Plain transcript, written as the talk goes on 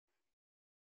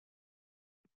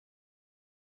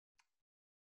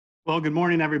Well, good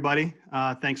morning, everybody.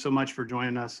 Thanks so much for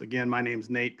joining us. Again, my name's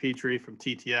Nate Petrie from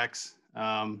TTX.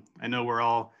 I know we're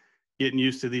all getting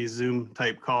used to these Zoom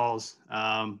type calls,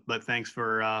 but thanks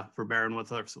for bearing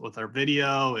with us with our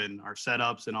video and our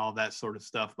setups and all that sort of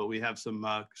stuff. But we have some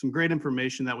great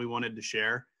information that we wanted to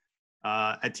share.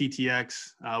 At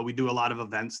TTX, we do a lot of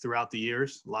events throughout the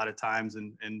years. A lot of times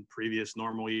in previous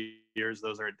normal years,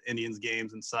 those are at Indians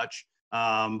games and such.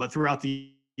 But throughout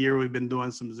the year, we've been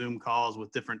doing some Zoom calls with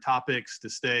different topics to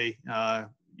stay,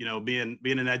 being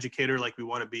an educator like we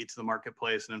want to be to the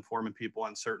marketplace and informing people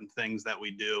on certain things that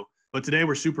we do. But today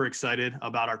we're super excited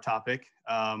about our topic.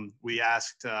 We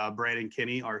asked Brandon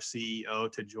Kenney, our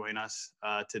CEO, to join us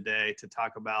today to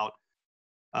talk about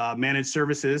managed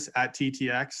services at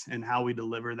TTX and how we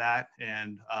deliver that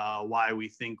and why we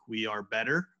think we are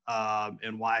better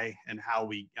and why and how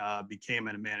we became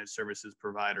a managed services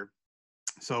provider.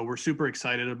 So we're super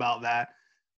excited about that.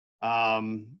 A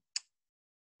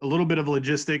little bit of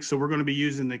logistics. So we're going to be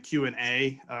using the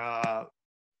Q&A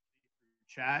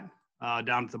chat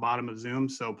down at the bottom of Zoom.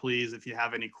 So please, if you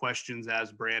have any questions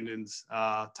as Brandon's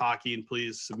talking,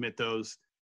 please submit those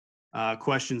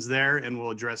questions there and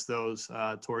we'll address those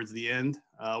towards the end.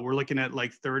 We're looking at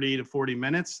like 30 to 40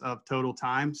 minutes of total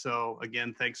time. So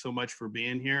again, thanks so much for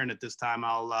being here. And at this time,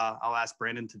 I'll ask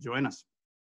Brandon to join us.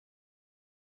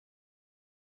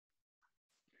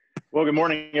 Well, good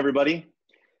morning, everybody.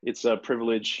 It's a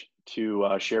privilege to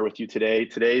share with you today.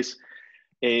 Today's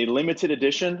a limited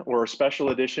edition or a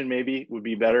special edition, maybe would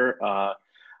be better.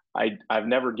 I've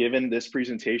never given this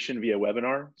presentation via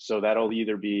webinar, so that'll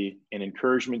either be an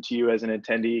encouragement to you as an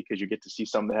attendee because you get to see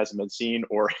something that hasn't been seen,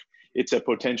 or it's a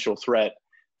potential threat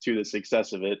to the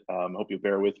success of it. Hope you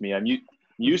bear with me. I'm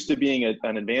used to being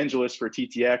an evangelist for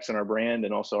TTX and our brand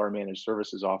and also our managed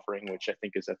services offering, which I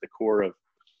think is at the core of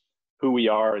who we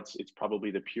are. It's probably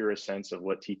the purest sense of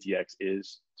what TTX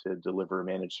is, to deliver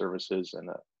managed services and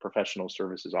a professional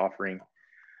services offering.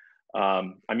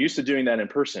 I'm used to doing that in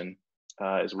person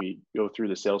as we go through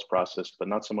the sales process, but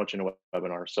not so much in a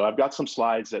webinar. So I've got some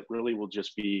slides that really will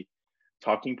just be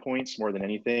talking points more than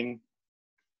anything.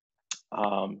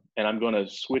 And I'm going to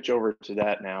switch over to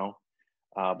that now.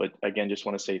 But again, just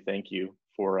want to say thank you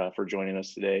for joining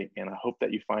us today. And I hope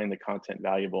that you find the content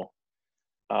valuable.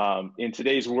 In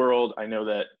today's world, I know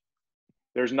that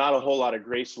there's not a whole lot of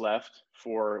grace left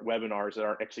for webinars that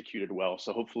aren't executed well.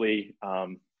 So hopefully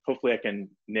I can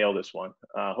nail this one.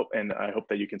 And I hope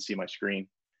that you can see my screen.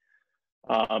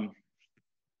 So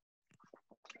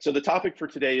the topic for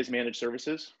today is managed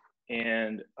services.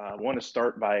 And I want to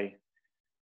start by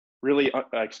really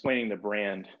explaining the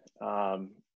brand, the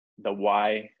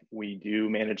why we do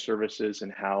managed services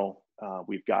and how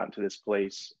we've gotten to this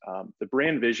place. The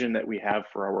brand vision that we have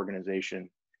for our organization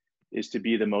is to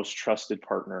be the most trusted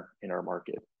partner in our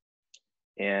market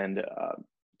and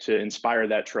to inspire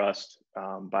that trust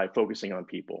by focusing on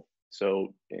people.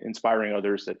 So inspiring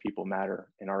others that people matter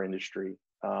in our industry.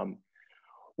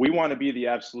 We want to be the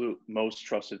absolute most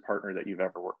trusted partner that you've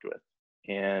ever worked with.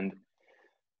 And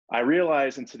I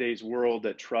realize in today's world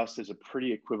that trust is a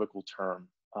pretty equivocal term.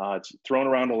 It's thrown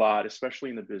around a lot, especially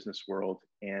in the business world,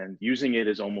 and using it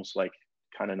is almost like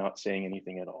kind of not saying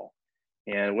anything at all.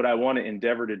 And what I want to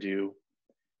endeavor to do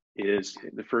is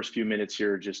the first few minutes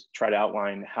here, just try to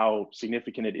outline how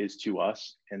significant it is to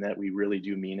us and that we really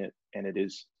do mean it. And it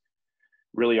is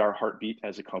really our heartbeat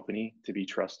as a company to be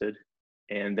trusted.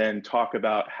 And then talk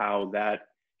about how that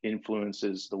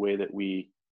influences the way that we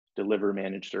deliver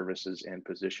managed services and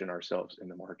position ourselves in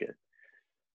the market.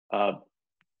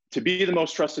 To be the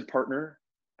most trusted partner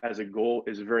as a goal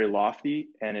is very lofty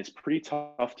and it's pretty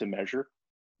tough to measure.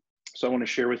 So I want to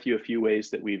share with you a few ways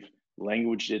that we've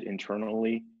languaged it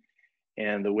internally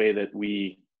and the way that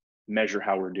we measure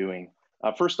how we're doing.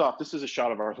 First off, this is a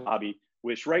shot of our lobby,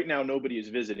 which right now nobody is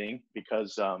visiting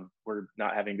because we're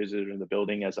not having visitors in the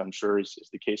building, as I'm sure is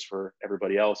the case for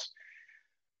everybody else.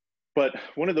 But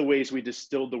one of the ways we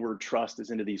distilled the word trust is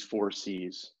into these 4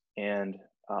 C's and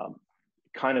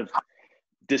kind of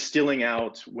distilling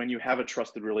out when you have a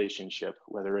trusted relationship,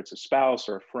 whether it's a spouse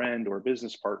or a friend or a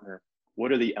business partner, what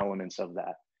are the elements of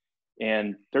that?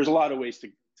 And there's a lot of ways to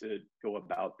go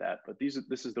about that, but this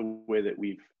is the way that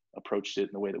we've approached it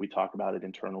and the way that we talk about it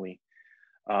internally.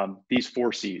 These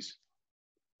 4 C's.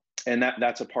 And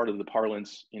that's a part of the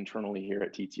parlance internally here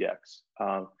at TTX.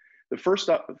 The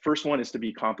first one is to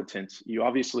be competent. You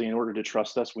obviously, in order to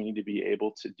trust us, we need to be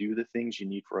able to do the things you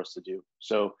need for us to do.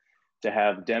 So to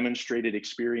have demonstrated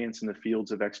experience in the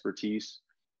fields of expertise,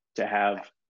 to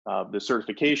have the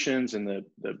certifications and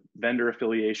the vendor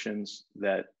affiliations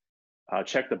that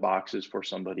check the boxes for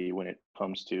somebody when it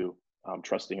comes to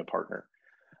trusting a partner.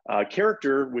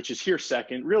 Character, which is here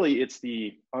second, really it's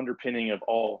the underpinning of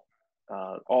all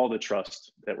the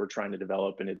trust that we're trying to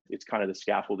develop, and it's kind of the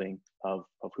scaffolding of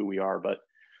who we are. But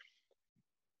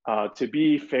to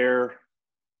be fair,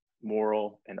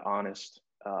 moral, and honest,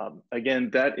 again,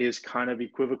 that is kind of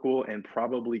equivocal and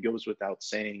probably goes without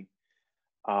saying.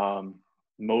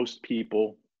 Most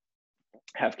people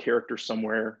have character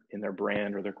somewhere in their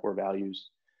brand or their core values.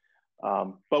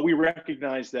 But we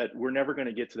recognize that we're never going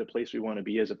to get to the place we want to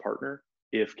be as a partner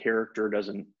if character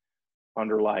doesn't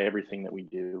underlie everything that we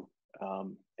do.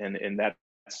 And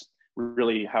that's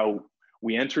really how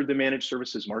we entered the managed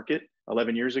services market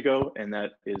 11 years ago. And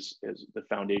that is the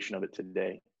foundation of it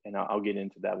today. And I'll get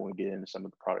into that when we get into some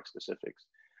of the product specifics.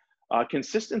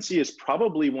 Consistency is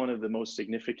probably one of the most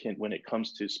significant when it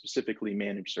comes to specifically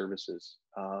managed services.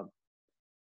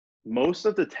 Most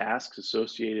of the tasks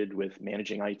associated with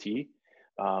managing IT,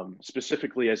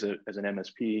 specifically as an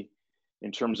MSP,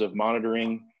 in terms of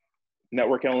monitoring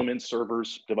network elements,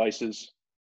 servers, devices,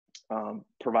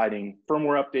 providing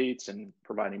firmware updates and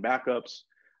providing backups,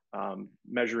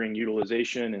 measuring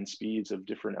utilization and speeds of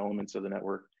different elements of the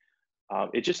network.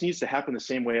 It just needs to happen the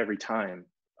same way every time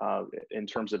in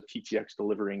terms of TTX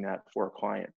delivering that for a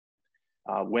client.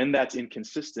 When that's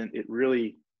inconsistent, it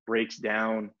really breaks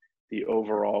down the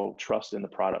overall trust in the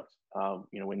product.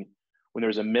 When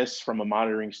there's a miss from a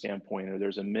monitoring standpoint, or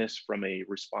there's a miss from a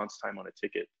response time on a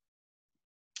ticket,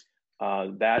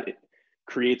 that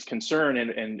creates concern.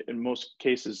 And in most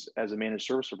cases, as a managed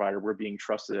service provider, we're being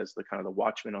trusted as the kind of the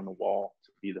watchman on the wall,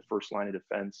 to be the first line of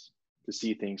defense, to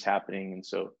see things happening. And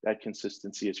so that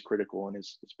consistency is critical and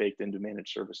is baked into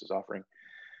managed services offering.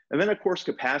 And then of course,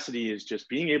 capacity is just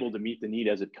being able to meet the need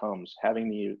as it comes, having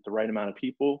the right amount of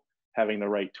people, having the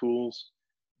right tools.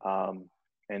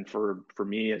 And for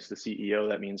me as the CEO,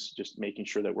 that means just making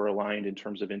sure that we're aligned in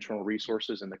terms of internal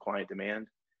resources and the client demand,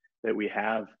 that we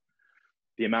have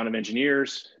the amount of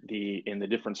engineers, in the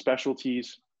different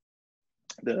specialties,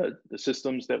 the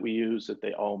systems that we use, that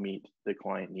they all meet the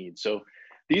client needs. So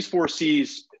these 4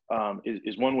 C's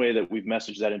is one way that we've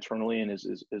messaged that internally, and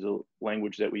is a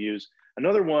language that we use.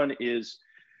 Another one is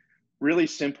really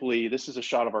simply, this is a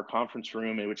shot of our conference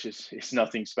room, which is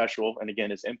nothing special. And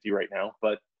again, it's empty right now,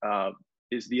 but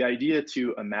is the idea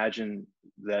to imagine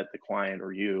that the client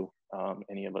or you,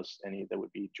 any that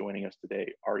would be joining us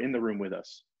today, are in the room with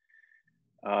us.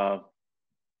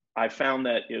 I found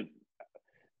that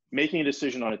making a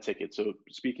decision on a ticket, so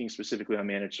speaking specifically on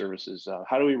managed services,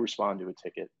 how do we respond to a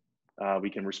ticket? We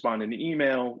can respond in an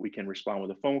email, we can respond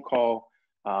with a phone call,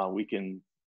 we can,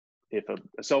 if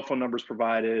a cell phone number is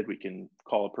provided, we can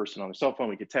call a person on a cell phone,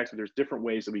 we can text. There's different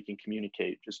ways that we can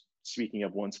communicate, just speaking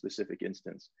of one specific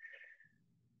instance.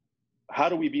 How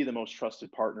do we be the most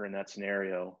trusted partner in that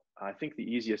scenario? I think the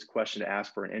easiest question to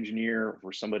ask for an engineer, or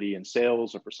for somebody in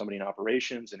sales, or for somebody in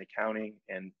operations and accounting,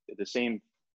 and the same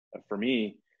for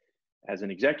me as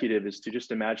an executive, is to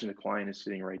just imagine the client is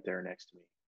sitting right there next to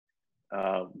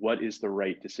me. What is the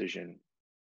right decision?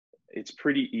 It's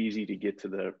pretty easy to get to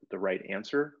the right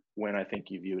answer when I think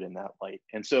you view it in that light.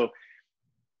 And so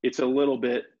it's a little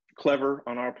bit clever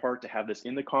on our part to have this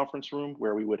in the conference room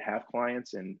where we would have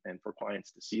clients and for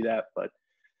clients to see that, but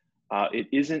it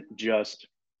isn't just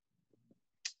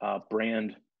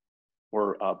brand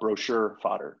or brochure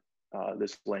fodder,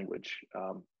 this language.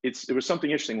 It was something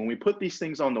interesting. When we put these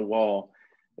things on the wall,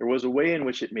 there was a way in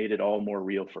which it made it all more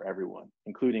real for everyone,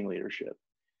 including leadership,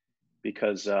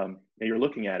 because you're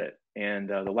looking at it, and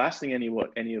the last thing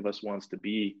any of us wants to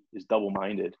be is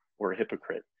double-minded or a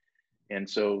hypocrite. And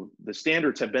so the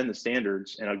standards have been the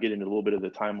standards, and I'll get into a little bit of the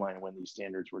timeline when these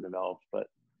standards were developed, but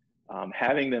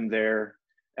having them there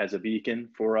as a beacon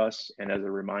for us and as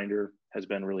a reminder has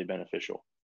been really beneficial.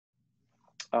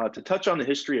 To touch on the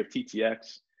history of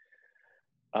TTX,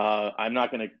 I'm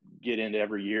not going to get into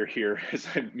every year here, as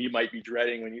you might be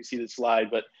dreading when you see the slide,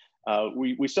 but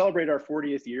we celebrated our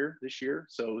 40th year this year,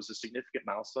 so it was a significant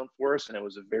milestone for us, and it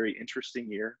was a very interesting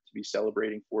year to be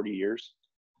celebrating 40 years.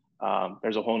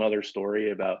 There's a whole nother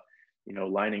story about,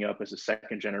 lining up as a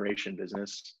second generation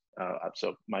business.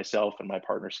 So myself and my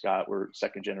partner, Scott, were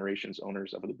second generations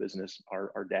owners of the business.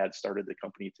 Our dad started the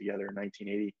company together in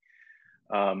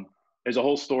 1980. There's a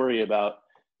whole story about,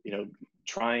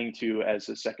 trying to, as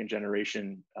a second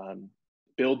generation,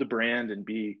 build the brand and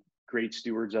be great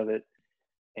stewards of it,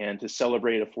 and to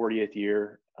celebrate a 40th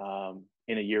year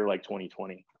in a year like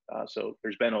 2020. So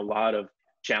there's been a lot of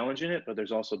challenge in it, but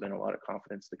there's also been a lot of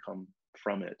confidence to come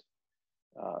from it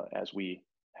as we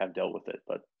have dealt with it.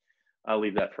 But I'll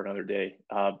leave that for another day.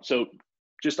 So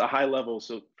just a high level.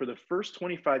 So for the first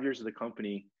 25 years of the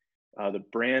company, the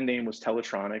brand name was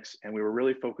Teletronics, and we were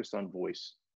really focused on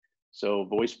voice. So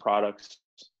voice products,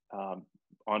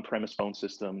 on-premise phone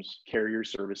systems, carrier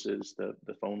services,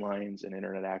 the phone lines and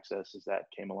internet access as that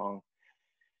came along,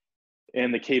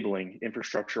 and the cabling,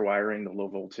 infrastructure wiring, the low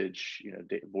voltage,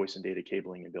 voice and data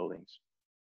cabling in buildings.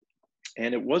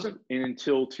 And it wasn't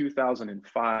until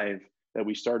 2005 that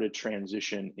we started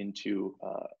transition into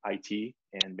IT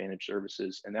and managed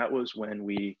services. And that was when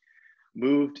we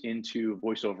moved into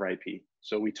voice over IP.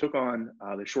 So we took on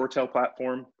the ShoreTel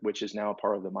platform, which is now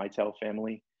part of the Mitel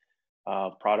family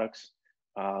of products.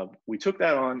 We took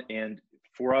that on, and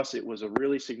for us, it was a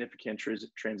really significant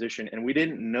transition, and we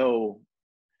didn't know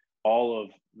all of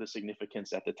the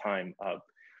significance at the time.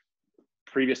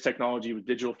 Previous technology with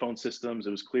digital phone systems, it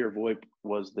was clear VoIP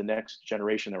was the next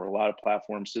generation. There were a lot of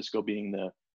platforms, Cisco being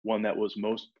the one that was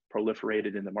most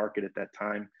proliferated in the market at that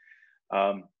time.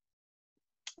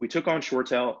 We took on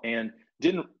ShoreTel and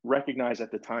didn't recognize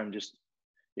at the time, just,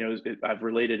 I've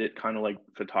related it kind of like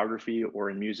photography or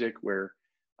in music, where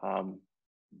the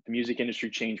music industry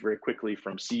changed very quickly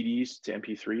from CDs to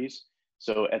MP3s.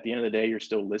 So at the end of the day, you're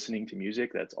still listening to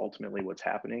music. That's ultimately what's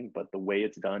happening, but the way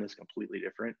it's done is completely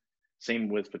different. Same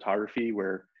with photography,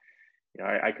 where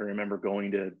I can remember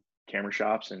going to camera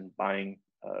shops and buying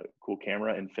a cool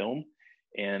camera and film.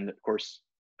 And of course,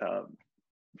 a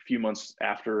few months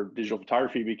after digital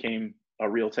photography became a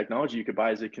real technology you could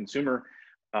buy as a consumer,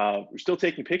 we're still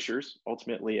taking pictures.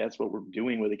 Ultimately, that's what we're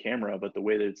doing with a camera, but the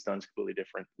way that it's done is completely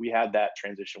different. We had that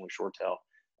transition with ShoreTel,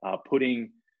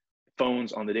 putting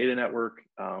phones on the data network,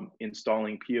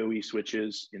 installing PoE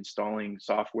switches, installing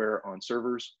software on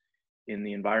servers in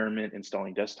the environment,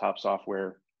 installing desktop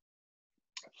software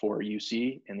for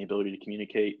UC and the ability to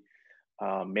communicate,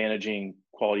 managing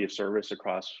quality of service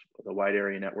across the wide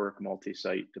area network,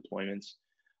 multi-site deployments.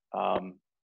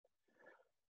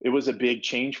 It was a big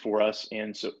change for us.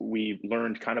 And so we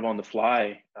learned kind of on the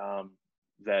fly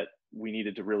that we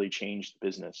needed to really change the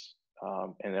business.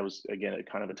 And that was, again,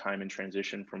 kind of a time in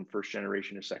transition from first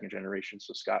generation to second generation.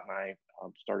 So Scott and I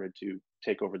started to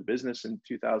take over the business in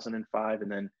 2005.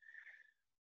 And then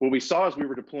what we saw as we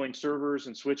were deploying servers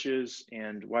and switches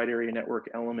and wide area network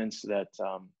elements that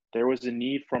there was a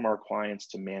need from our clients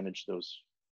to manage those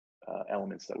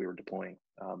elements that we were deploying.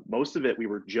 Most of it we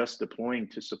were just deploying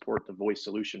to support the voice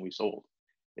solution we sold.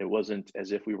 It wasn't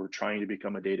as if we were trying to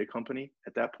become a data company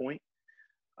at that point,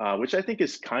 which I think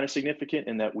is kind of significant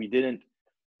in that we didn't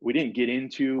get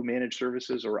into managed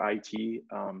services or IT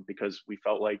because we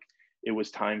felt like it was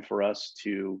time for us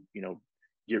to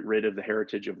get rid of the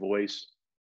heritage of voice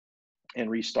and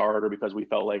restart, or because we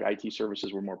felt like IT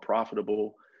services were more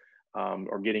profitable,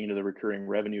 or getting into the recurring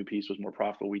revenue piece was more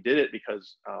profitable. We did it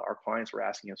because our clients were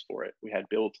asking us for it. We had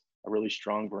built a really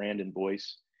strong brand in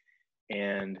voice,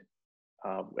 and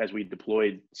as we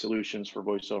deployed solutions for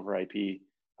voice over IP,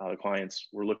 the clients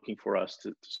were looking for us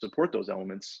to support those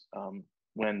elements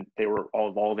when they were all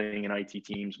evolving, and IT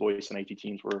teams, voice and IT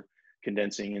teams were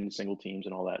condensing into single teams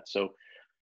and all that. So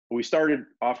we started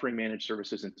offering managed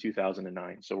services in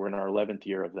 2009. So we're in our 11th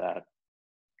year of that.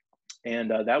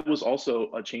 And that was also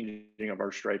a changing of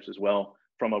our stripes as well,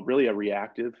 from a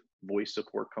reactive voice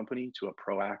support company to a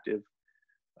proactive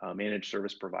managed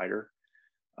service provider.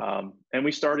 And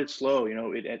we started slow.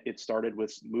 It started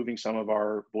with moving some of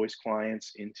our voice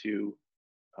clients into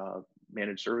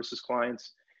managed services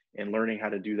clients and learning how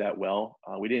to do that well.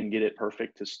 We didn't get it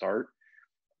perfect to start,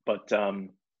 but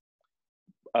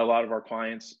a lot of our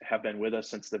clients have been with us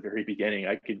since the very beginning.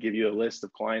 I could give you a list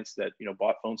of clients that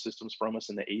bought phone systems from us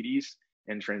in the 80s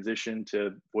and transitioned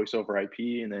to voice over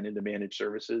IP and then into managed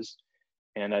services.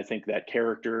 And I think that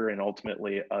character and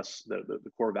ultimately us, the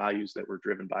core values that we're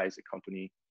driven by as a company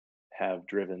has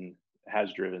driven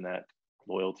that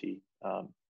loyalty.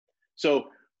 So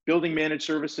building managed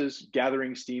services,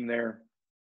 gathering steam there.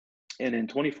 And in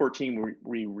 2014,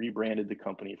 we rebranded the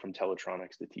company from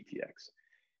Teletronics to TTX.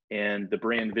 And the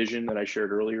brand vision that I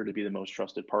shared earlier, to be the most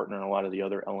trusted partner, and a lot of the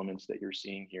other elements that you're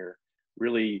seeing here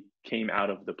really came out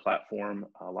of the platform.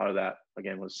 A lot of that,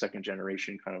 again, was second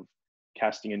generation, kind of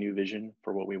casting a new vision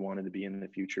for what we wanted to be in the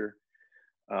future.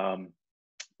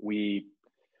 We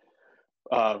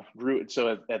grew,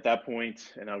 so at that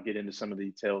point, and I'll get into some of the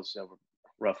details,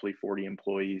 roughly 40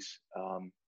 employees,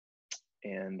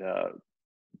 and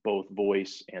both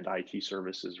voice and IT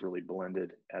services really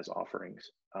blended as offerings.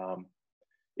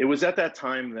 It was at that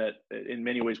time that in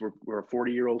many ways we're a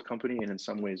 40-year-old company, and in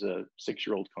some ways a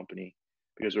 6-year-old company,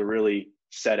 because we're really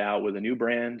set out with a new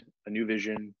brand, a new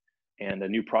vision, and a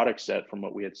new product set from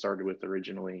what we had started with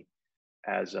originally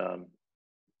as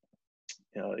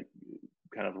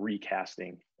kind of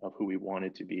recasting of who we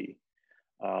wanted to be.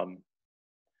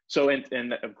 So,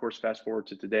 and of course, fast forward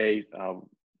to today,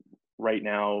 right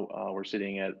now, we're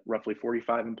sitting at roughly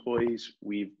 45 employees.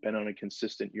 We've been on a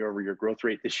consistent year-over-year growth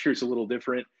rate. This year's a little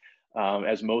different,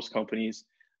 as most companies.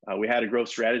 We had a growth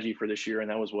strategy for this year, and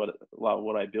that was a lot of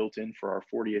what I built in for our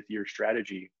 40th year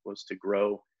strategy, was to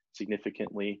grow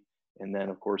significantly. And then,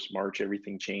 of course, March,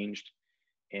 everything changed.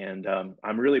 And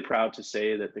I'm really proud to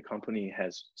say that the company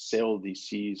has sailed these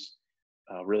seas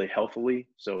really healthily.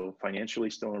 So financially,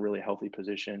 still in a really healthy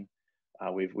position.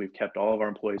 We've kept all of our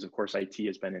employees. Of course, IT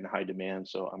has been in high demand,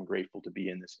 so I'm grateful to be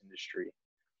in this industry.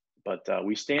 But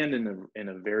we stand in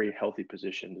a very healthy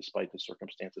position despite the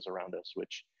circumstances around us,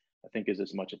 which I think is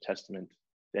as much a testament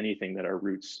to anything that our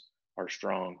roots are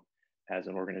strong as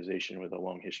an organization with a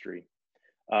long history.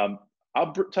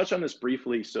 I'll touch on this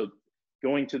briefly. So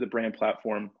going to the brand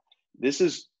platform, this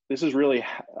is really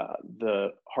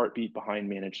the heartbeat behind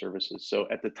managed services. So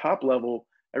at the top level,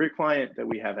 every client that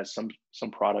we have has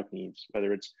some product needs,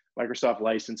 whether it's Microsoft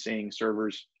licensing,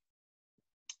 servers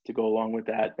to go along with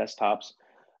that, desktops,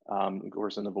 of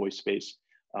course, in the voice space.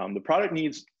 The product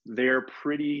needs, they're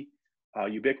pretty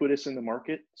ubiquitous in the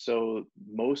market. So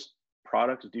most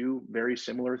products do very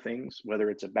similar things, whether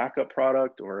it's a backup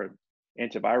product or an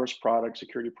antivirus product,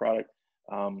 security product.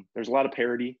 There's a lot of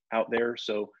parity out there.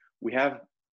 So we have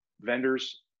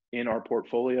vendors in our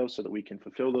portfolio so that we can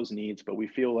fulfill those needs, but we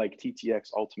feel like TTX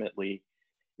ultimately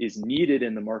is needed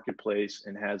in the marketplace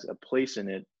and has a place in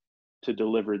it to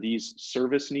deliver these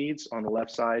service needs on the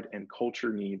left side and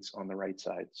culture needs on the right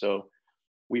side. So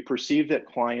we perceive that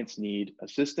clients need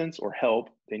assistance or help,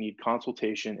 they need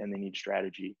consultation, and they need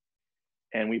strategy.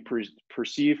 And we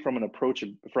perceive from a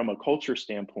culture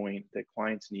standpoint, that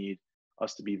clients need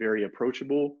us to be very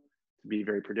approachable, to be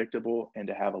very predictable, and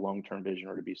to have a long-term vision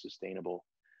or to be sustainable.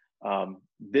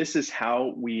 This is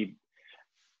how we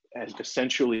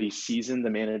essentially season the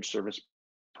managed service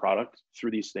product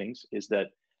through these things, is that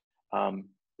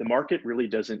the market really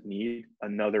doesn't need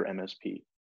another MSP.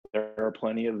 There are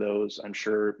plenty of those. I'm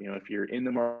sure, if you're in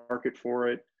the market for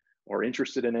it or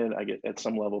interested in it, I get at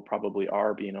some level probably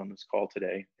are, being on this call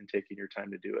today and taking your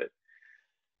time to do it.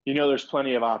 There's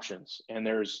plenty of options, and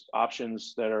there's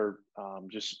options that are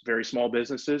just very small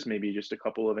businesses, maybe just a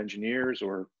couple of engineers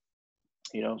or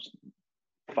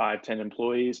 5, 10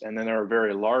 employees. And then there are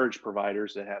very large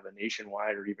providers that have a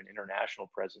nationwide or even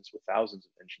international presence with thousands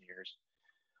of engineers.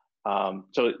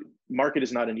 So market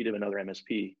is not in need of another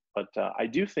MSP, but I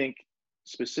do think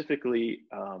specifically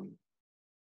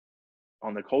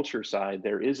on the culture side,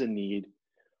 there is a need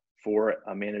for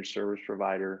a managed service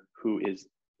provider who is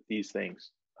these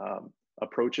things: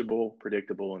 approachable,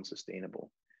 predictable, and sustainable.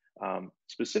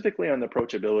 Specifically on the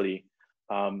approachability,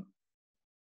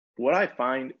 what I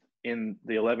find in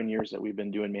the 11 years that we've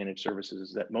been doing managed services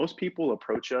is that most people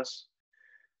approach us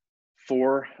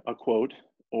for a quote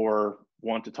or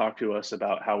want to talk to us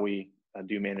about how we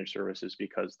do managed services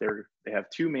because they have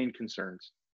two main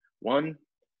concerns. One,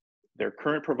 their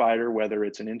current provider, whether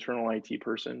it's an internal IT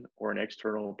person or an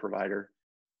external provider,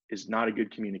 is not a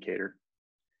good communicator.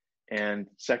 And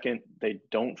second, they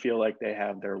don't feel like they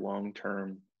have their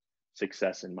long-term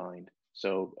success in mind.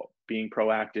 So being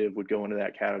proactive would go into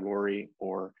that category,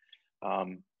 or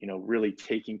really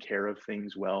taking care of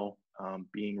things well,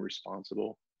 being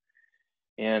responsible,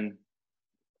 and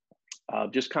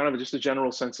just a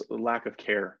general sense of lack of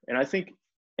care. And I think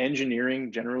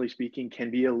engineering, generally speaking, can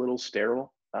be a little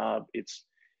sterile. It's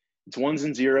ones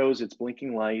and zeros, it's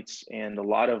blinking lights, and a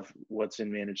lot of what's in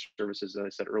managed services, as I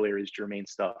said earlier, is germane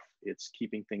stuff. It's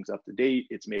keeping things up to date.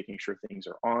 It's making sure things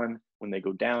are on when they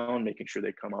go down, making sure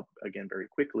they come up again very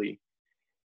quickly.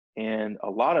 And a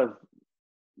lot of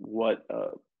what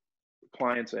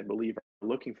clients, I believe, are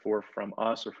looking for from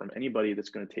us or from anybody that's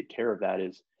going to take care of that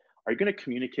is, are you going to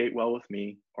communicate well with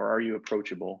me, or are you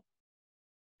approachable?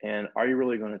 And are you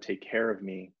really going to take care of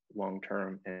me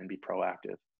long-term and be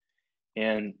proactive?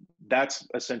 And that's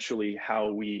essentially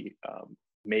how we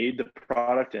made the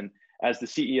product. And as the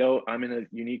CEO, I'm in a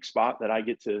unique spot that I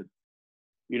get to,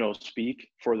 speak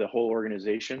for the whole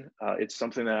organization. It's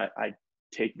something that I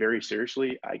take very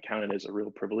seriously. I count it as a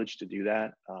real privilege to do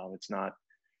that. It's not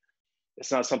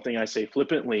something I say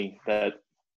flippantly, that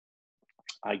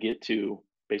I get to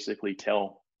basically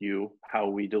tell you how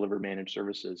we deliver managed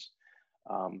services.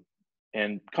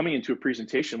 And coming into a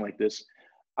presentation like this,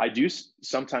 I do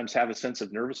sometimes have a sense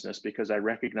of nervousness because I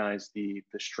recognize the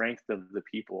strength of the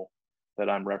people that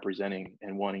I'm representing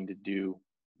and wanting to do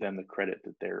them the credit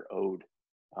that they're owed.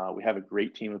 We have a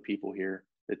great team of people here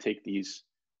that take these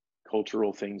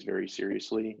cultural things very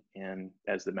seriously. And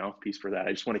as the mouthpiece for that,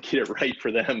 I just want to get it right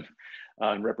for them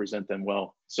and represent them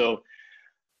well. So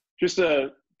just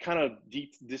a kind of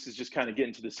deep, this is just kind of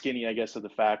getting to the skinny, I guess, of the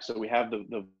facts. So we have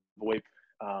the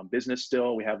VoIP business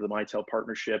still. We have the Mitel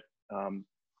partnership,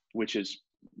 which is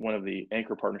one of the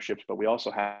anchor partnerships, but we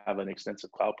also have an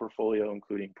extensive cloud portfolio,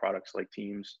 including products like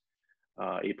Teams,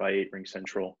 8x8,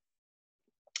 RingCentral.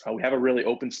 We have a really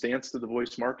open stance to the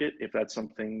voice market. If that's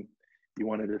something you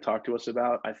wanted to talk to us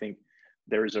about, I think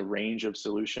there is a range of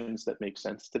solutions that make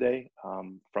sense today,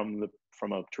 from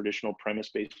a traditional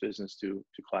premise-based business to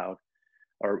cloud,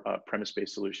 or a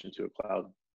premise-based solution to a cloud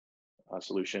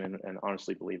solution, and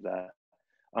honestly believe that.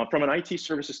 From an IT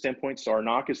services standpoint, so our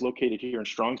NOC is located here in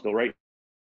Strongsville. Right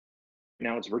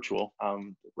now it's virtual.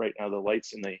 Right now the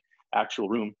lights in the actual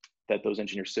room that those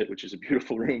engineers sit, which is a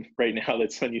beautiful room right now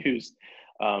that's unused.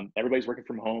 Everybody's working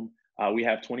from home. We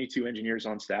have 22 engineers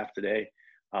on staff today.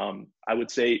 I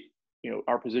would say,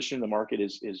 our position in the market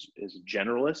is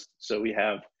generalist. So we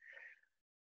have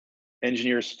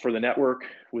engineers for the network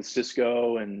with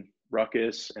Cisco and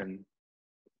Ruckus and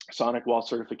Sonic Wall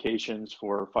certifications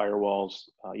for firewalls.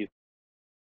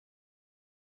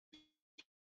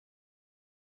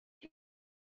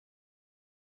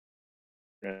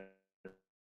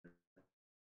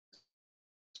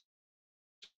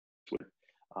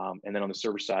 And then on the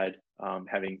server side,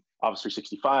 having Office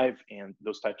 365 and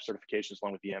those types of certifications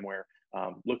along with VMware,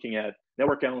 looking at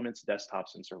network elements,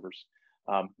 desktops, and servers.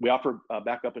 We offer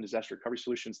backup and disaster recovery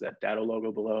solutions. That Datto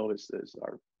logo below is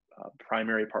our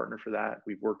primary partner for that.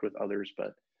 We've worked with others,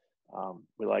 but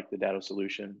we like the Datto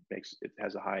solution. It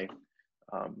has a high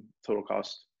total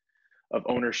cost of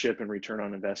ownership and return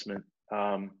on investment.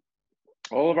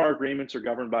 All of our agreements are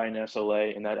governed by an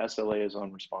SLA, and that SLA is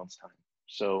on response time.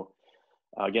 So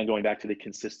again, going back to the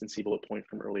consistency bullet point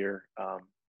from earlier,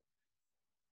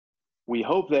 we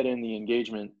hope that in the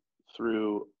engagement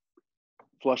through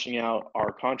flushing out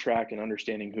our contract and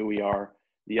understanding who we are,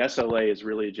 the SLA is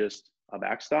really just a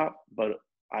backstop, but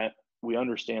we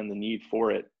understand the need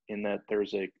for it in that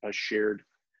there's a shared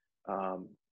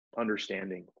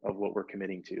understanding of what we're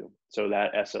committing to. So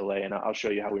that SLA, and I'll show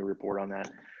you how we report on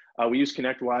that. We use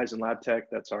ConnectWise and LabTech.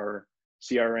 That's our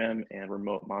CRM and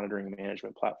remote monitoring and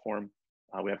management platform.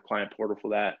 We have Client Portal for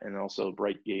that, and also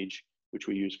BrightGauge, which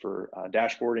we use for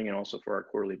dashboarding and also for our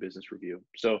quarterly business review.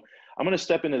 So I'm going to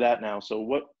step into that now. So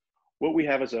what we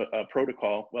have as a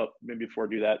protocol, well, maybe before I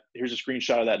do that, here's a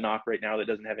screenshot of that NOC right now that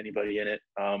doesn't have anybody in it.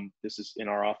 This is in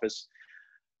our office.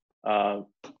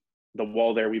 The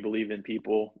wall there, we believe in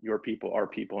people, your people, our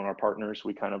people, and our partners.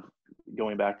 We kind of,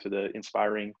 going back to the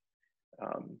inspiring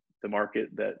the market,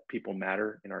 that people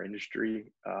matter in our industry.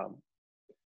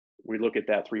 We look at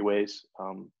that three ways.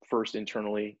 First,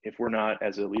 internally, if we're not,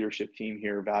 as a leadership team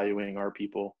here, valuing our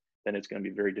people, then it's going to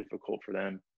be very difficult for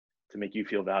them to make you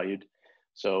feel valued.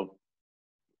 So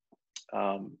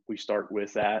we start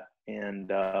with that,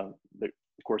 and of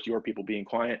course, your people being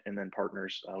client, and then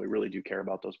partners. We really do care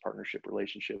about those partnership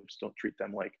relationships. Don't treat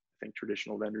them like I think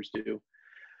traditional vendors do.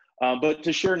 But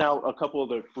to share now a couple of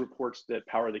the reports that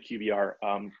power the QBR.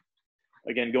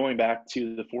 Again, going back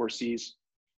to the 4 C's,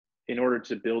 in order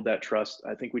to build that trust,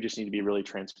 I think we just need to be really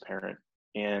transparent.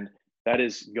 And that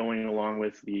is going along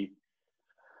with the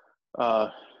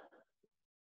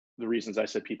reasons I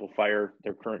said people fire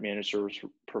their current managed service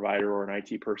provider or an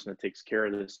IT person that takes care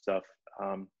of this stuff.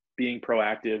 Being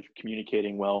proactive,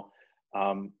 communicating well.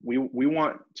 We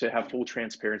want to have full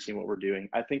transparency in what we're doing.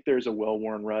 I think there's a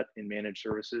well-worn rut in managed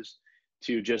services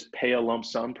to just pay a lump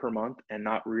sum per month and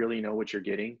not really know what you're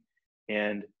getting.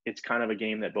 And it's kind of a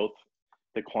game that both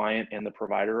the client and the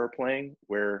provider are playing,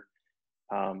 where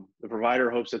the provider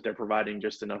hopes that they're providing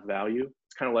just enough value.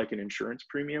 It's kind of like an insurance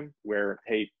premium where,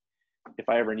 hey, if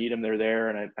I ever need them, they're there,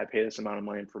 and I pay this amount of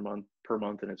money per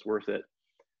month, and it's worth it.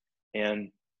 And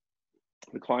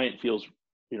the client feels,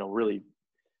 really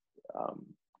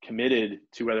committed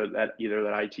to whether either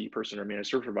that IT person or managed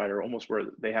service provider, almost where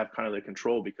they have kind of the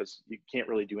control, because you can't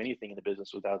really do anything in the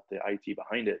business without the IT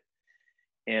behind it.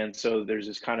 And so there's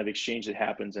this kind of exchange that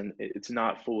happens, and it's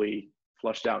not fully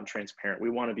flushed out and transparent. We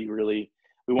want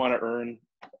to earn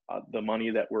the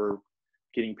money that we're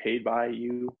getting paid by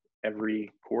you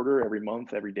every quarter, every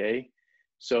month, every day.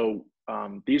 So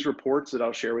these reports that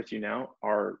I'll share with you now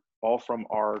are all from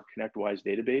our ConnectWise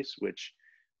database, which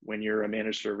when you're a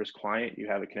managed service client, you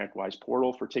have a ConnectWise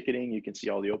portal for ticketing. You can see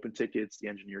all the open tickets, the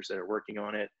engineers that are working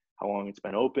on it, how long it's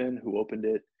been open, who opened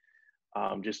it.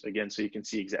 Just again, so you can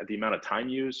see the amount of time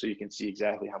used, so you can see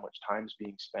exactly how much time is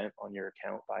being spent on your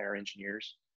account by our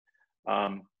engineers.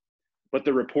 But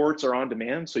the reports are on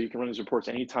demand, so you can run these reports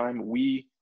anytime. We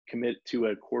commit to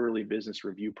a quarterly business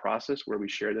review process where we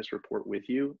share this report with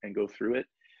you and go through it.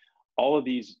 All of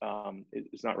these,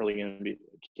 it's not really going to be,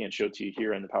 can't show it to you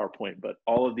here in the PowerPoint, but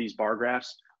all of these bar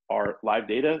graphs our live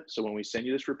data. So when we send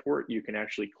you this report, you can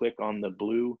actually click on the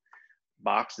blue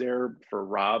box there for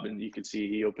Rob, and you can see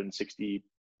he opened 60,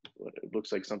 it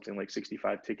looks like something like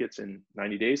 65 tickets in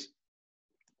 90 days.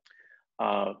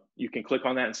 You can click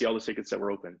on that and see all the tickets that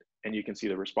were opened, and you can see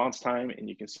the response time, and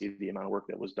you can see the amount of work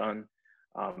that was done.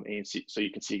 So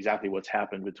you can see exactly what's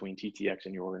happened between TTX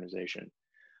and your organization.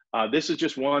 This is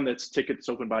just one that's tickets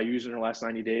opened by user in the last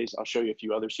 90 days. I'll show you a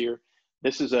few others here.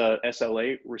 This is a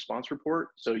SLA response report.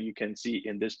 So you can see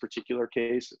in this particular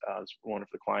case, it's one of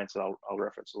the clients that I'll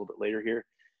reference a little bit later here.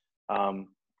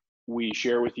 We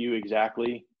share with you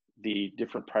exactly the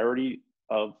different priority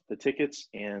of the tickets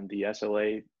and the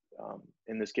SLA,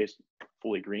 in this case,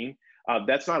 fully green.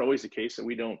 That's not always the case, and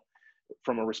we don't,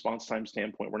 from a response time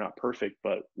standpoint, we're not perfect,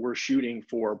 but we're shooting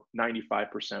for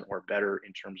 95% or better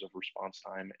in terms of response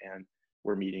time, and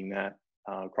we're meeting that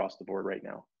across the board right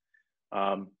now.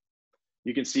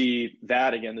 You can see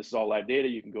that, again, this is all live data.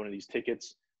 You can go into these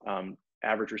tickets,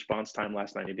 average response time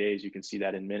last 90 days. You can see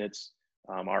that in minutes,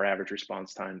 our average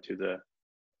response time to the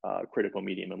critical,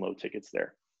 medium, and low tickets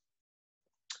there.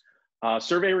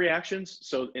 Survey reactions.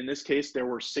 So in this case, there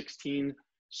were 16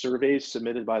 surveys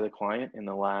submitted by the client in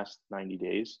the last 90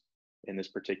 days in this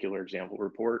particular example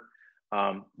report.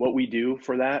 What we do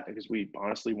for that, because we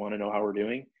honestly want to know how we're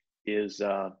doing, is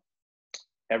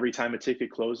every time a ticket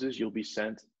closes, you'll be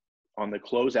sent on the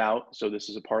closeout. So this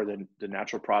is a part of the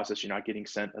natural process. You're not getting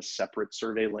sent a separate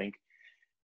survey link.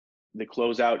 The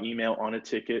closeout email on a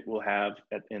ticket will have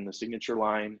in the signature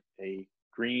line a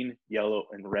green, yellow,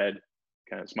 and red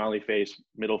kind of smiley face,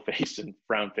 middle face, and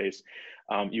frown face.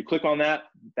 You click on that.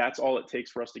 That's all it takes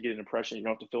for us to get an impression. You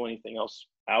don't have to fill anything else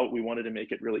out. We wanted to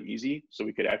make it really easy so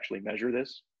we could actually measure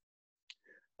this.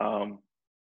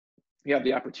 You have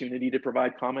the opportunity to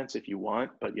provide comments if you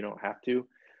want, but you don't have to.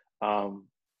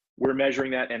 We're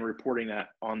measuring that and reporting that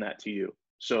on that to you.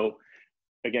 So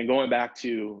again, going back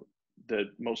to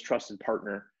the most trusted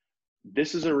partner,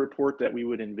 this is a report that we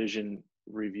would envision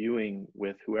reviewing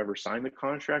with whoever signed the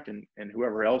contract and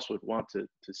whoever else would want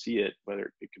to see it,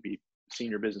 whether it could be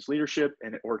senior business leadership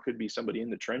or it could be somebody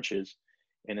in the trenches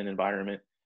in an environment.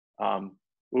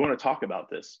 We want to talk about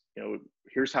this. You know,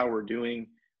 here's how we're doing.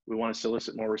 We want to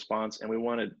solicit more response, and we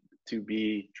wanted to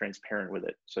be transparent with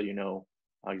it so you know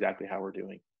exactly how we're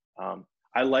doing.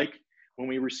 I like when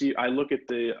we receive, I look at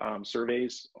the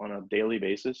surveys on a daily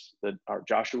basis. That our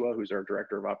Joshua, who's our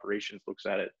director of operations, looks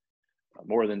at it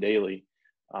more than daily.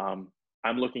 I'm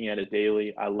looking at it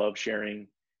daily. I love sharing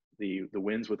the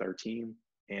wins with our team,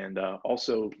 and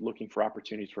also looking for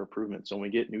opportunities for improvement. So when we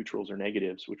get neutrals or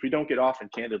negatives, which we don't get often,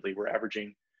 candidly, we're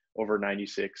averaging over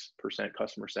 96%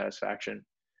 customer satisfaction.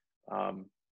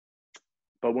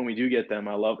 But when we do get them,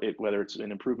 I love it, whether it's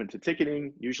an improvement to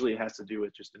ticketing. Usually it has to do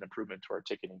with just an improvement to our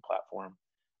ticketing platform,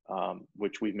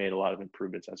 which we've made a lot of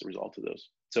improvements as a result of those.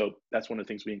 So that's one of the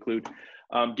things we include.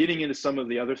 Getting into some of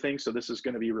the other things. So this is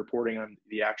going to be reporting on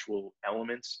the actual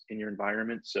elements in your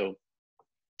environment. So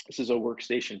this is a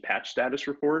workstation patch status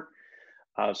report.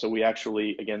 So we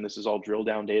actually, again, this is all drill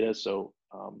down data. So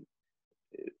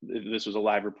this was a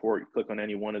live report. You click on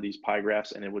any one of these pie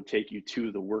graphs and it would take you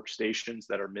to the workstations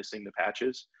that are missing the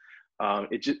patches.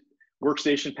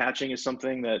 Workstation patching is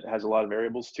something that has a lot of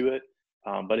variables to it,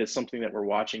 but it's something that we're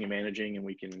watching and managing, and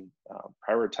we can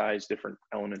prioritize different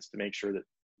elements to make sure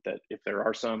that if there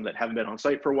are some that haven't been on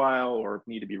site for a while or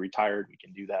need to be retired, we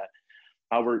can do that.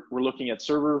 We're looking at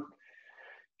server.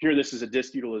 Here, this is a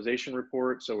disk utilization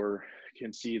report. So we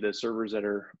can see the servers that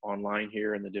are online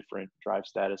here and the different drive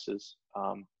statuses.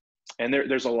 And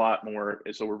there's a lot more.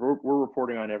 So we're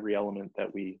reporting on every element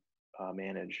that we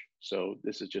manage. So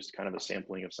this is just kind of a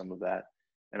sampling of some of that.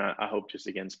 And I hope just,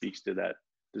 again, speaks to that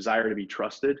desire to be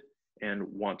trusted and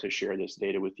want to share this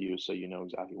data with you so you know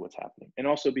exactly what's happening, and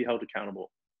also be held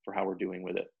accountable for how we're doing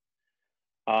with it.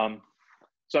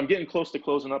 So I'm getting close to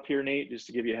closing up here, Nate, just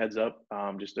to give you a heads up.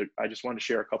 I just wanted to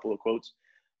share a couple of quotes.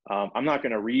 I'm not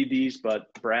going to read these,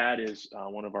 but Brad is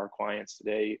one of our clients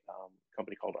today, a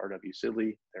company called RW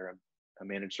Sidley. They're a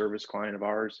managed service client of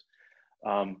ours.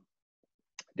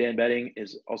 Dan Betting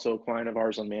is also a client of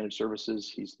ours on managed services.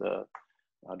 He's the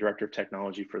director of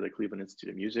technology for the Cleveland Institute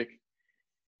of Music.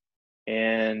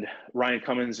 And Ryan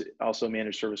Cummins, also a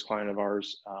managed service client of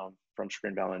ours from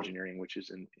Chagrin Valley Engineering, which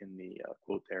is in the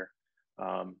quote there.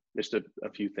 Just a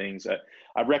few things that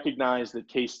I recognize that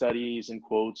case studies and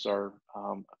quotes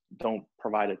don't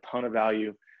provide a ton of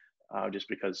value just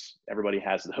because everybody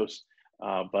has those.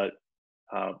 But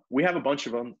we have a bunch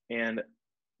of them, and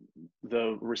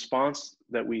the response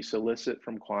that we solicit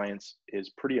from clients is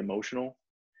pretty emotional,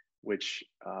 which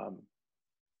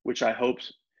I hope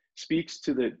speaks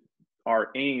to our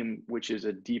aim, which is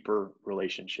a deeper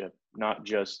relationship, not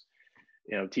just,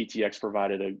 TTX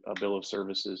provided a bill of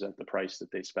services at the price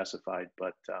that they specified,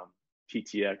 but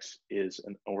TTX is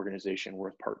an organization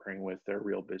worth partnering with. They're a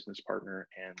real business partner,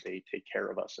 and they take care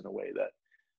of us in a way that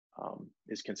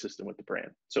is consistent with the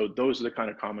brand. So those are the kind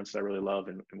of comments that I really love,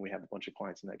 and we have a bunch of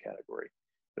clients in that category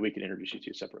that we can introduce you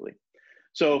to separately.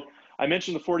 So I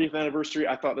mentioned the 40th anniversary.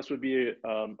 I thought this would be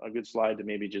a good slide to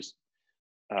maybe just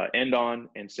end on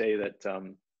and say that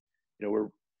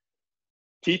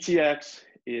TTX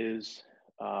is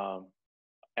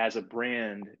as a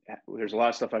brand. There's a lot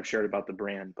of stuff I've shared about the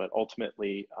brand, but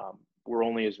ultimately we're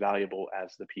only as valuable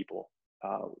as the people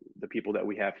that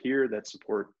we have here that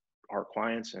support our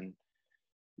clients, and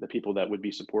the people that would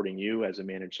be supporting you as a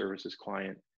managed services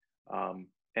client,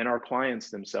 and our clients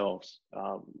themselves.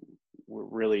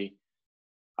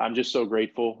 I'm just so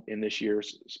grateful in this year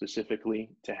specifically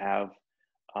to have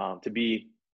to be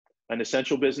an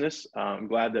essential business. I'm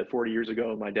glad that 40 years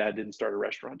ago my dad didn't start a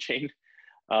restaurant chain,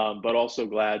 but also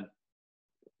glad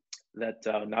that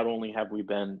not only have we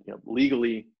been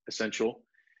legally essential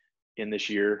in this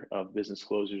year of business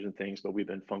closures and things, but we've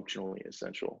been functionally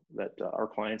essential, that our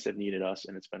clients have needed us,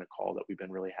 and it's been a call that we've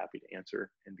been really happy to answer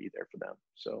and be there for them.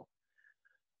 So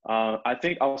I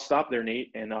think I'll stop there,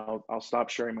 Nate, and I'll stop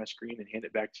sharing my screen and hand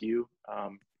it back to you,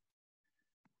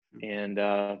 and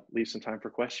leave some time for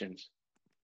questions.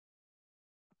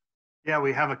 Yeah,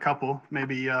 we have a couple.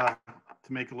 Maybe to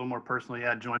make it a little more personal,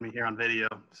 join me here on video.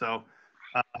 So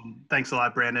thanks a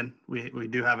lot, Brandon. We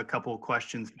do have a couple of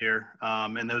questions here,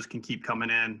 and those can keep coming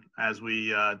in as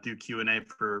we do Q&A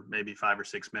for maybe 5 or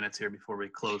 6 minutes here before we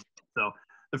close. So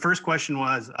the first question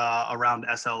was around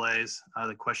SLAs.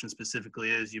 The question specifically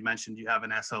is, you mentioned you have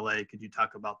an SLA. Could you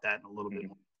talk about that in a little bit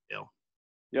more detail?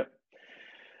 Yep.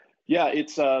 Yeah,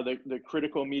 it's the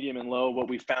critical, medium, and low. What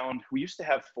we found, we used to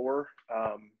have 4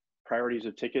 priorities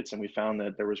of tickets, and we found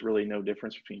that there was really no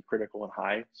difference between critical and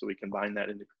high. So we combined that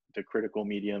into critical,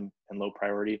 medium, and low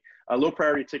priority. Low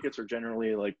priority tickets are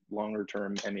generally like longer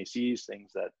term MACs,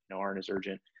 things that aren't as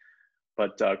urgent.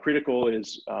 But critical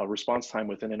is response time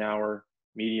within an hour,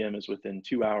 medium is within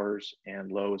 2 hours, and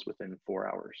low is within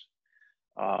 4 hours.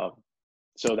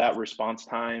 So that response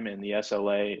time and the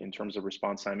SLA in terms of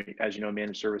response time, as you know,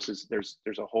 managed services, there's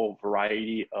a whole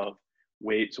variety of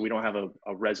ways. So we don't have a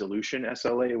resolution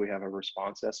SLA, we have a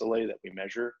response SLA that we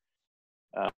measure.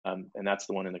 And that's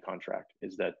the one in the contract,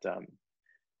 is that,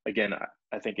 again,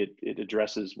 I think it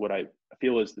addresses what I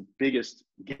feel is the biggest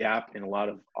gap in a lot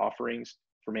of offerings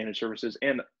for managed services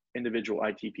and individual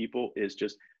IT people, is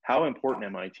just how important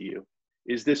am I to you?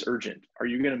 Is this urgent? Are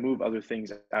you going to move other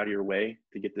things out of your way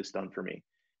to get this done for me?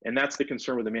 And that's the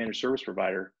concern with a managed service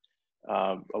provider.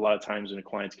 A lot of times when a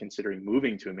client's considering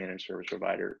moving to a managed service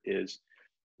provider, is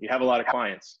you have a lot of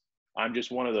clients. I'm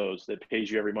just one of those that pays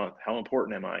you every month. How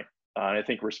important am I? I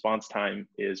think response time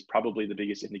is probably the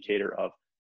biggest indicator of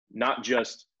not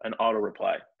just an auto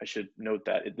reply. I should note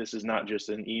that this is not just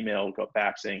an email go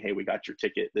back saying, hey, we got your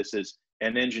ticket. This is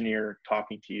an engineer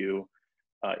talking to you,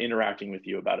 interacting with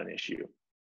you about an issue.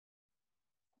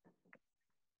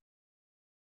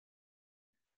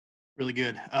 Really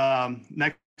good.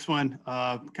 Next one,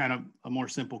 kind of a more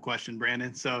simple question,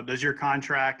 Brandon. So does your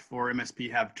contract for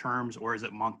MSP have terms, or is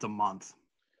it month to month?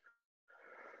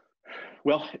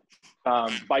 Well,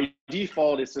 by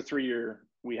default, it's a 3-year.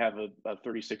 We have a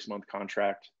 36-month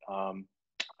contract.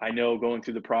 I know going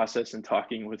through the process and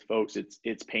talking with folks,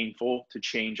 it's painful to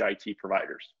change IT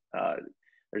providers.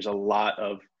 There's a lot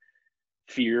of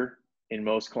fear in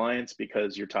most clients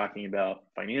because you're talking about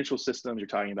financial systems, you're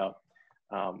talking about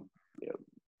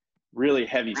really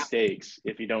heavy stakes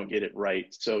if you don't get it right.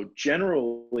 So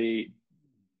generally,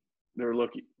 they're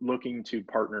looking to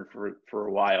partner for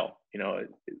a while.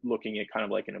 Looking at kind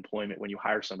of like an employment. When you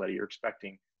hire somebody, you're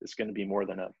expecting it's going to be more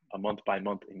than a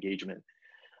month-by-month engagement.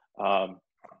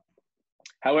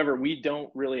 However, we don't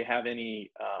really have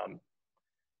any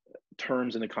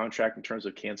terms in the contract in terms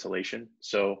of cancellation.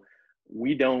 So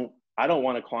I don't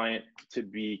want a client to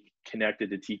be connected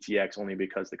to TTX only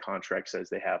because the contract says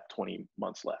they have 20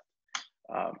 months left.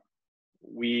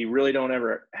 We really don't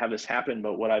ever have this happen,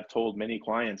 but what I've told many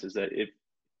clients is that if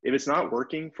it's not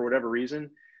working for whatever reason,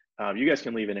 you guys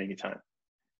can leave at any time.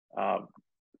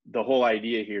 The whole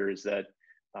idea here is that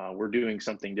we're doing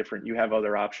something different. You have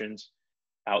other options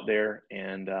out there,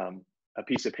 and a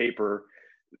piece of paper.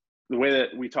 The way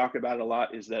that we talk about it a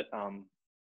lot is that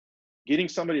getting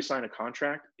somebody to sign a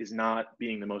contract is not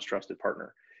being the most trusted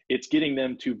partner. It's getting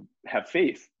them to have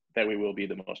faith that we will be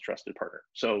the most trusted partner.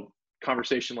 So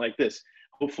conversation like this,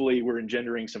 hopefully we're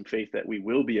engendering some faith that we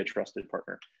will be a trusted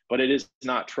partner, but it is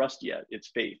not trust yet, it's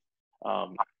faith.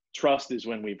 Trust is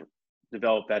when we've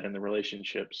developed that in the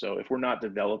relationship. So if we're not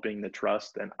developing the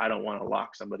trust, then I don't want to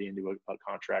lock somebody into a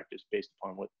contract just based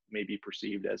upon what may be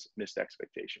perceived as missed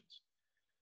expectations.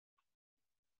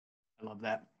 I love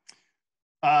that.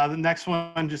 The next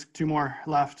one, just two more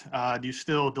left. Do you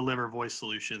still deliver voice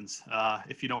solutions?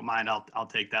 If you don't mind, I'll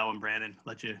take that one, Brandon.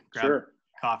 Let you grab Sure.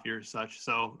 coffee or such.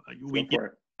 So we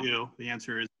do. The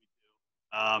answer is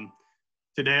we do.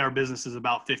 Today, our business is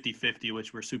about 50-50,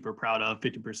 which we're super proud of.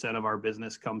 50% of our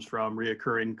business comes from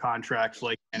reoccurring contracts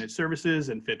like managed services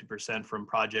and 50% from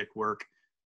project work.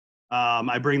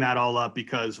 I bring that all up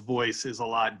because voice is a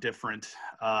lot different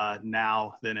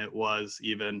now than it was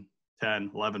even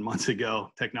 10, 11 months ago.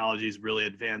 Technology's really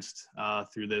advanced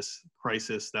through this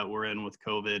crisis that we're in with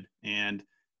COVID. And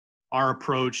our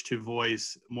approach to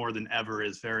voice more than ever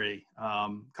is very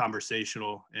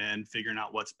conversational and figuring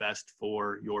out what's best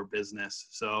for your business.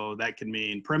 So that can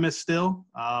mean premise still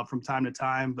from time to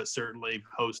time, but certainly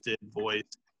hosted voice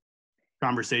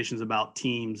conversations about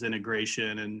Teams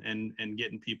integration and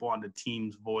getting people onto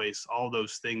Teams voice. All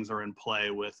those things are in play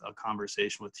with a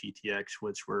conversation with TTX,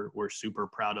 which we're super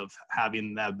proud of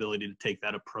having that ability to take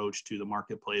that approach to the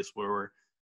marketplace where we're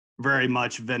very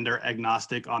much vendor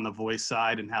agnostic on the voice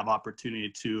side and have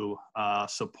opportunity to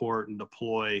support and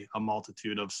deploy a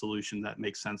multitude of solutions that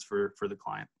make sense for the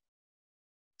client.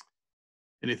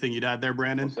 Anything you'd add there,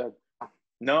 Brandon? Well said.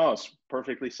 No, it's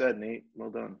perfectly said, Nate. Well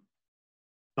done.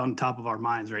 It's on top of our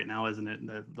minds right now, isn't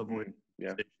it? The voice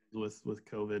yeah. with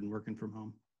COVID and working from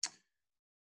home.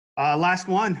 Last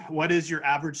one. What is your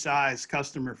average size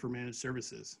customer for managed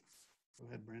services? Go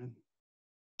ahead, Brandon.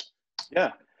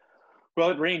 Yeah. Well,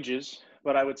 it ranges,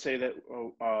 but I would say that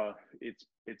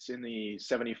it's in the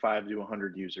 75 to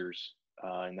 100 users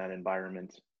in that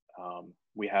environment.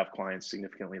 We have clients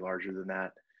significantly larger than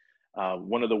that.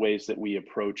 One of the ways that we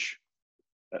approach,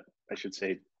 I should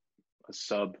say, a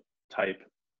sub-type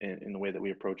in the way that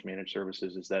we approach managed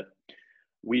services is that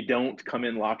we don't come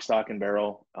in lock, stock, and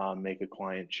barrel, make a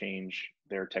client change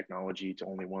their technology to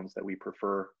only ones that we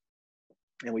prefer,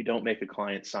 and we don't make a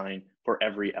client sign for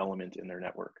every element in their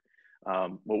network.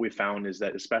 What we found is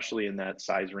that, especially in that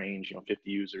size range, 50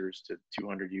 users to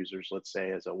 200 users, let's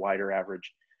say, as a wider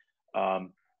average,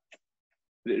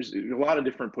 there's a lot of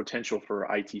different potential for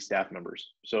IT staff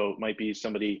members. So it might be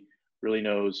somebody really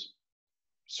knows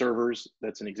servers,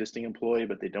 that's an existing employee,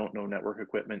 but they don't know network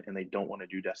equipment and they don't want to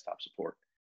do desktop support.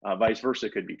 Vice versa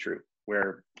could be true,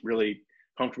 where really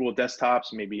comfortable with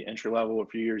desktops, maybe entry level a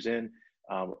few years in,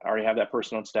 already have that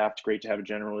person on staff. It's great to have a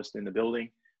generalist in the building,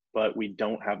 but we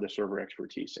don't have the server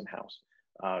expertise in-house.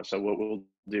 So what we'll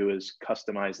do is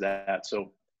customize that.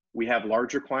 So we have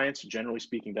larger clients, generally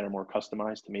speaking, that are more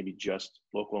customized to maybe just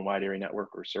local and wide area network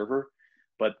or server,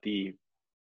 but the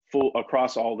full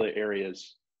across all the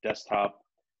areas, desktop,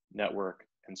 network,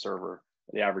 and server,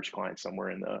 the average client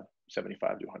somewhere in the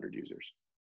 75 to 100 users.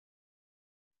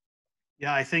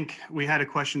 Yeah, I think we had a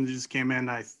question that just came in.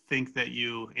 I think that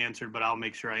you answered, but I'll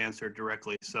make sure I answer it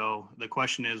directly. So the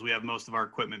question is, we have most of our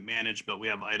equipment managed, but we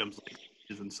have items like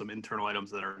and some internal items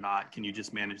that are not. Can you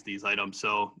just manage these items?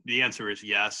 So the answer is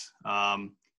yes.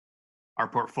 Our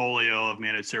portfolio of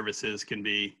managed services can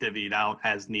be divvied out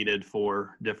as needed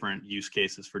for different use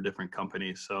cases for different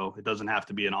companies. So it doesn't have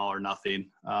to be an all or nothing.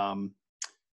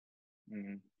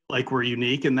 Like we're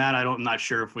unique in that. I'm not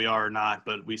sure if we are or not,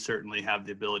 but we certainly have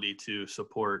the ability to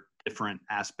support different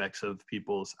aspects of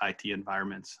people's IT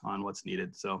environments on what's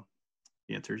needed. So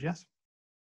the answer is yes.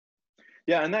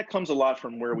 Yeah, and that comes a lot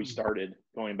from where we started,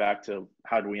 going back to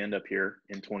how do we end up here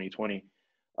in 2020.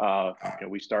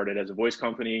 We started as a voice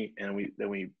company, and then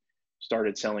we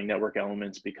started selling network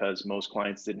elements because most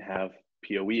clients didn't have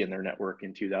PoE in their network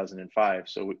in 2005.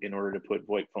 So in order to put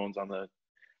VoIP phones on the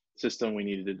system, we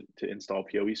needed to install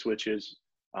PoE switches.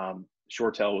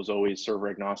 ShoreTel was always server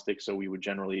agnostic, so we would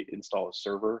generally install a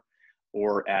server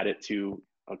or add it to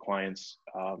a client's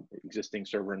existing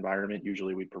server environment.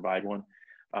 Usually we'd provide one.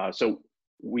 So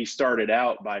we started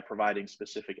out by providing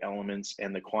specific elements,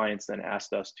 and the clients then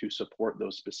asked us to support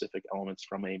those specific elements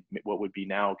from what would be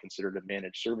now considered a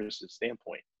managed services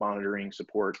standpoint, monitoring,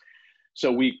 support.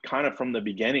 So we kind of from the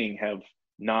beginning have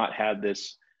not had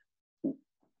this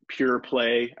pure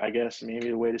play, I guess maybe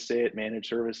the way to say it, managed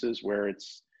services where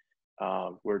it's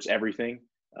everything.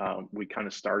 We kind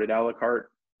of started a la carte.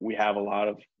 We have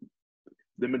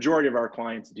the majority of our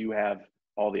clients do have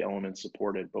all the elements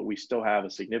supported, but we still have a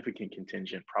significant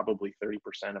contingent, probably 30%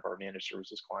 of our managed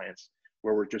services clients,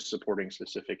 where we're just supporting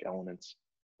specific elements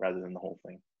rather than the whole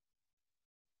thing.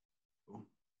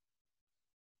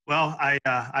 Well,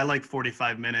 I like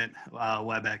 45-minute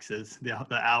WebExes.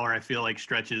 The hour I feel like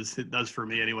stretches. It does for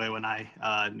me anyway when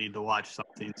I need to watch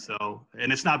something. So,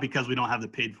 and it's not because we don't have the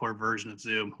paid for version of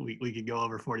Zoom. We could go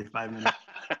over 45 minutes.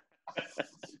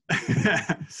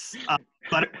 But I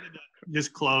wanted to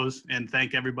just close and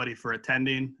thank everybody for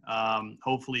attending.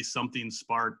 Hopefully something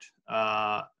sparked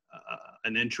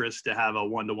an interest to have a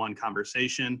one-to-one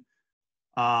conversation.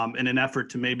 In an effort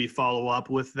to maybe follow up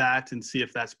with that and see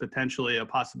if that's potentially a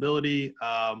possibility,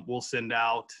 we'll send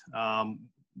out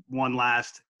one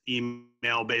last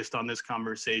email based on this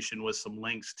conversation with some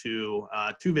links to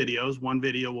 2 videos. One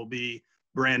video will be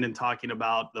Brandon talking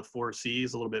about the 4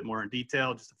 C's a little bit more in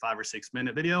detail, just a 5 or 6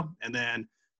 minute video. And then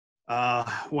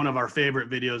one of our favorite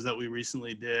videos that we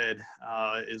recently did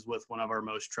is with one of our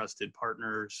most trusted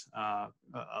partners,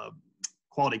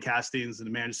 Quality Castings, and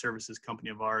a managed services company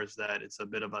of ours, that it's a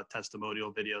bit of a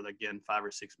testimonial video that, again, 5 or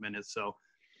 6 minutes. So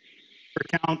our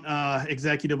account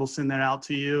executive will send that out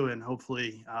to you, and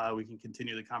hopefully we can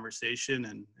continue the conversation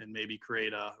and maybe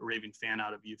create a raving fan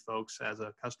out of you folks as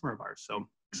a customer of ours. So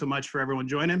thanks so much for everyone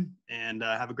joining, and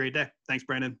have a great day. Thanks,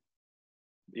 Brandon.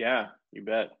 Yeah, you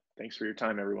bet. Thanks for your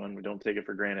time, everyone. We don't take it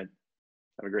for granted.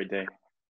 Have a great day.